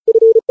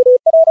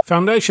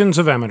Foundations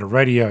of Amateur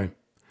Radio.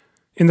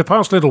 In the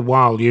past little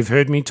while you've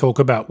heard me talk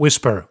about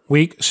WSPR,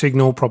 Weak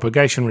Signal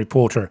Propagation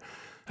Reporter,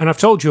 and I've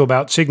told you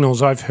about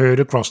signals I've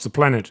heard across the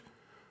planet.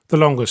 The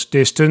longest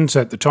distance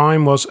at the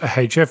time was a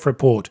HF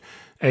report,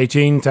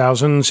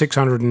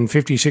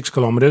 18,656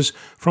 kilometres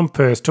from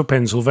Perth to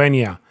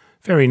Pennsylvania.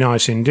 Very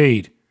nice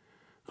indeed.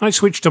 I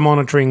switched to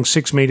monitoring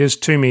 6 metres,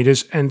 2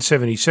 metres and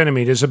 70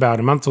 centimetres about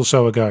a month or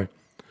so ago.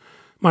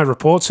 My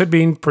reports had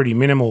been pretty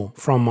minimal,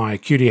 from my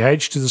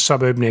QTH to the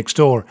suburb next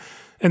door,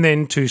 and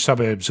then 2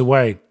 suburbs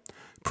away.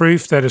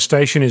 Proof that a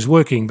station is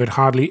working, but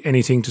hardly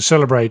anything to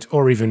celebrate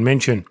or even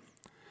mention.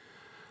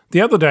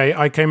 The other day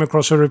I came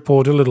across a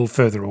report a little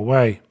further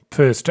away,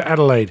 Perth to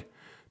Adelaide,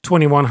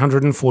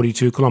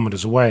 2,142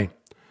 kilometres away.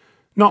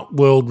 Not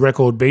world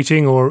record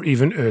beating or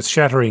even earth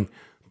shattering,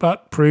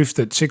 but proof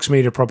that 6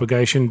 metre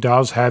propagation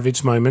does have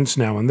its moments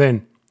now and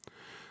then.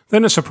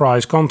 Then a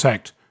surprise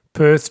contact,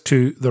 Perth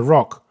to The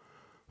Rock.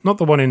 Not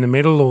the one in the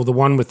middle or the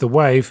one with the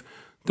wave,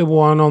 the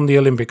one on the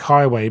Olympic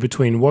Highway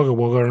between Wagga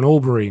Wagga and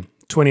Albury,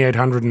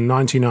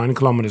 2,899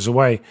 kilometres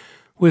away,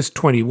 with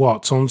 20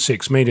 watts on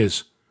 6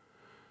 metres.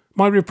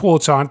 My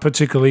reports aren't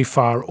particularly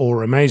far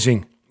or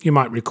amazing. You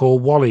might recall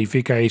Wally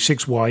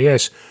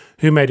VK6YS,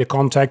 who made a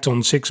contact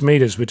on 6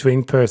 metres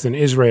between Perth and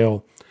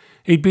Israel.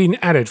 He'd been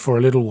at it for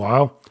a little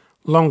while,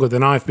 longer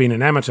than I've been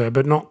an amateur,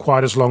 but not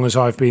quite as long as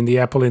I've been the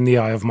apple in the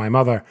eye of my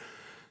mother.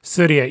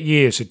 38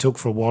 years it took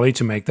for Wally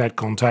to make that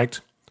contact.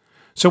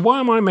 So why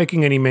am I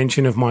making any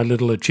mention of my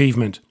little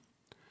achievement?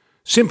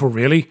 Simple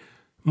really.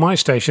 My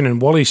station and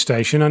Wally's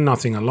station are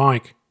nothing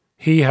alike.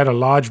 He had a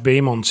large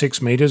beam on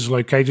 6 metres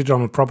located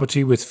on a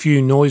property with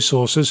few noise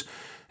sources,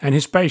 and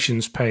his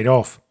patience paid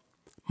off.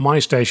 My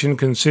station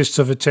consists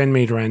of a 10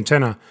 metre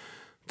antenna.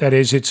 That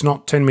is, it's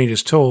not 10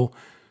 metres tall,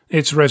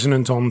 it's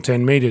resonant on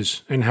 10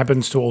 metres, and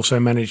happens to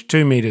also manage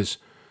 2 metres.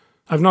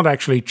 I've not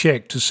actually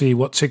checked to see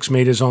what 6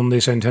 metres on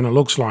this antenna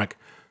looks like,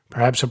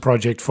 perhaps a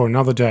project for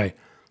another day.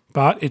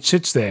 But it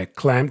sits there,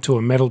 clamped to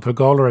a metal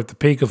pergola at the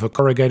peak of a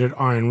corrugated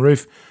iron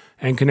roof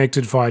and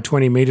connected via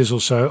 20 metres or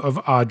so of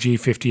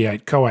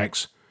RG58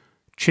 coax.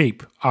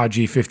 Cheap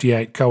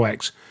RG58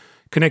 coax,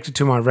 connected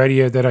to my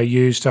radio that I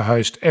use to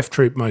host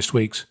F-Troop most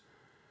weeks.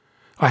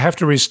 I have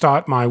to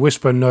restart my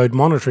WSPR node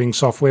monitoring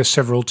software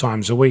several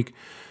times a week,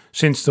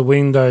 since the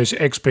Windows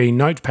XP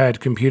Notepad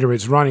computer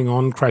it's running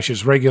on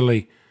crashes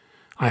regularly.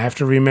 I have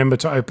to remember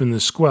to open the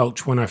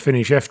squelch when I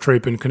finish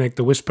F-Troop and connect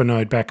the WSPR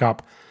node back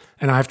up,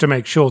 and I have to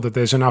make sure that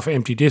there's enough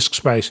empty disk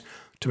space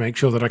to make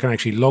sure that I can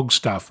actually log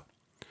stuff.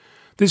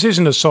 This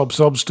isn't a sob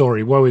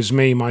story, woe is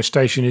me, my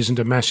station isn't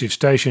a massive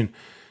station.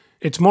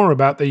 It's more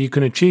about that you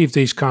can achieve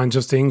these kinds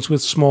of things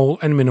with small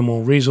and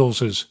minimal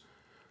resources.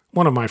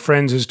 One of my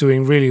friends is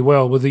doing really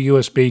well with a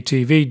USB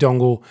TV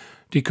dongle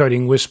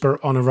decoding WSPR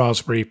on a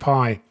Raspberry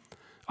Pi.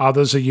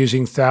 Others are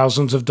using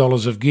thousands of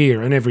dollars of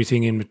gear and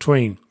everything in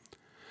between.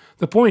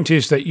 The point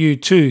is that you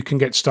too can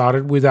get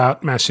started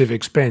without massive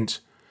expense.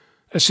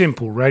 A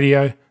simple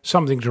radio,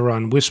 something to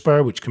run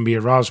WSPR, which can be a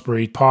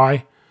Raspberry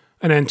Pi,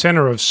 an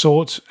antenna of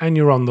sorts, and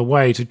you're on the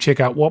way to check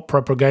out what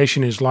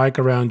propagation is like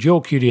around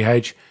your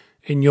QTH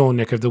in your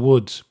neck of the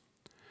woods.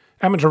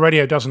 Amateur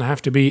radio doesn't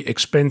have to be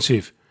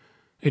expensive.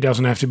 It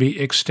doesn't have to be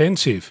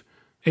extensive.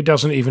 It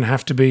doesn't even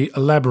have to be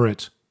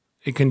elaborate.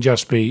 It can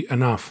just be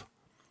enough.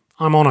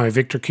 I'm Onno,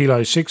 Victor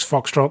Kilo 6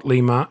 Foxtrot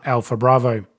Lima Alpha Bravo.